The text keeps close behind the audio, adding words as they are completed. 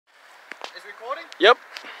Is recording? Yep.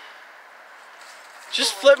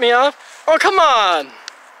 Just flip me off. Oh, come on.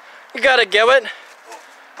 You gotta get it.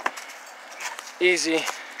 Easy.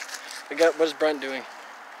 What is Brent doing?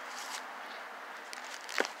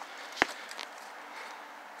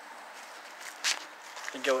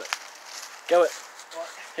 Go it. Go it. What?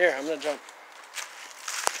 Here, I'm gonna jump.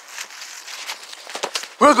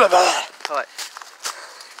 Alright.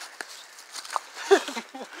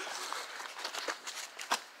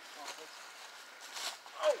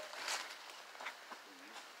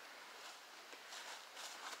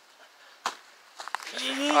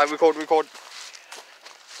 Alright, record.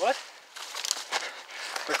 What?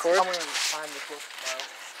 Record? I'm gonna time this one.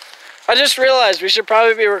 I just realized we should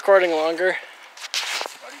probably be recording longer.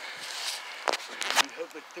 We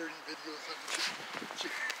have like 30 videos of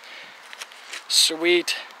it.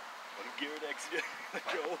 Sweet. What if Garrett accidentally let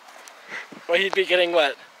go? Well, he'd be getting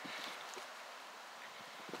wet.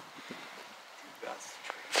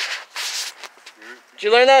 Did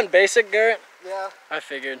you learn that in basic, Garrett? Yeah. I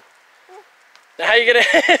figured. Now how you gonna...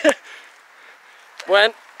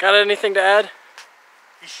 Went? Got anything to add?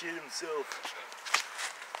 He shit himself.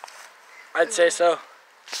 I'd say so.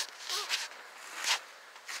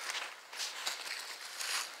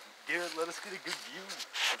 Garrett, let us get a good view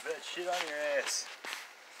of that shit on your ass.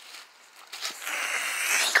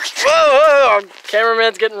 Whoa!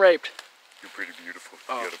 Cameraman's getting raped. You're pretty beautiful.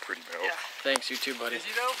 Oh. You got a pretty mouth. Yeah. Thanks, you too, buddy. Did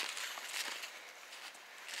you know?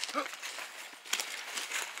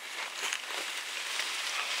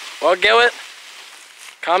 Well, Gillett,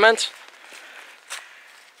 comments?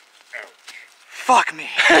 Ouch. Fuck me.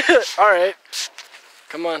 Alright.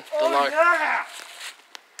 Come on, the log.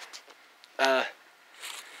 Yeah.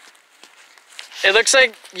 It looks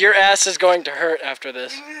like your ass is going to hurt after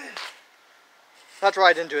this. That's why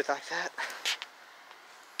I didn't do it like that.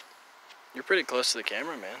 You're pretty close to the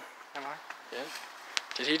camera, man. Am I? Yeah.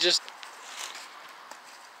 Did he just...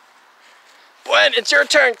 Gwen, it's your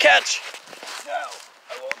turn, catch! No,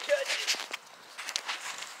 I won't catch it.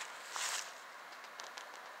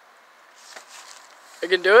 You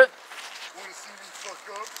can do it? Wanna see me fuck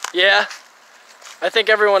up? Yeah. I think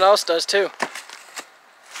everyone else does too.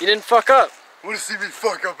 You didn't fuck up. Wanna see me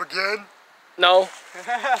fuck up again? No.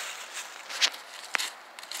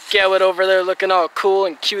 Gillett over there looking all cool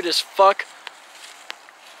and cute as fuck.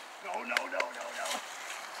 No.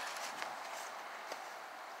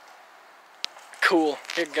 Cool.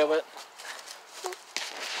 Here, Gillett.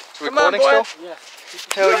 Come on, boy. Yeah.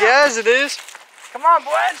 Hell yes, it is. Come on,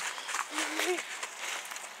 boy.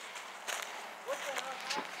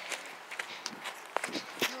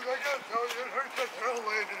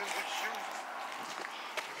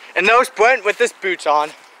 And those Brent with his boots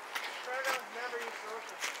on.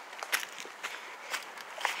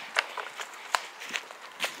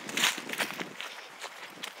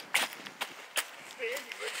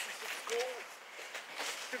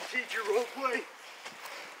 Teacher role play.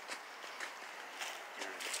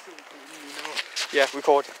 Yeah,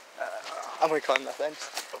 record. I'm gonna climb that fence.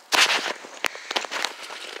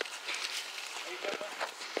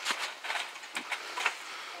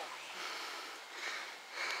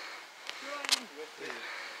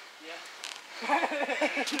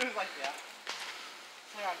 He was like, yeah.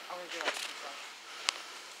 Hang on, I'm gonna do it.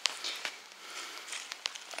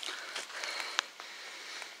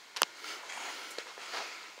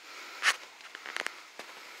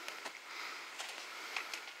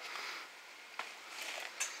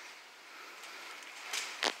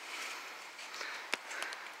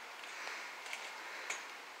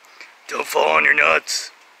 Don't fall on your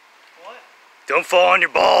nuts. What? Don't fall on your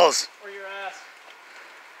balls. Or your ass.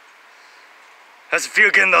 How's it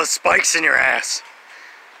feel getting those spikes in your ass?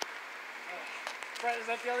 Brett, is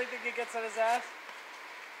that the only thing he gets on his ass?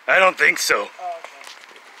 I don't think so. Oh, okay.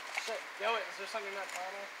 Shit, Gillett, is there something you're not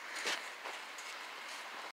telling us?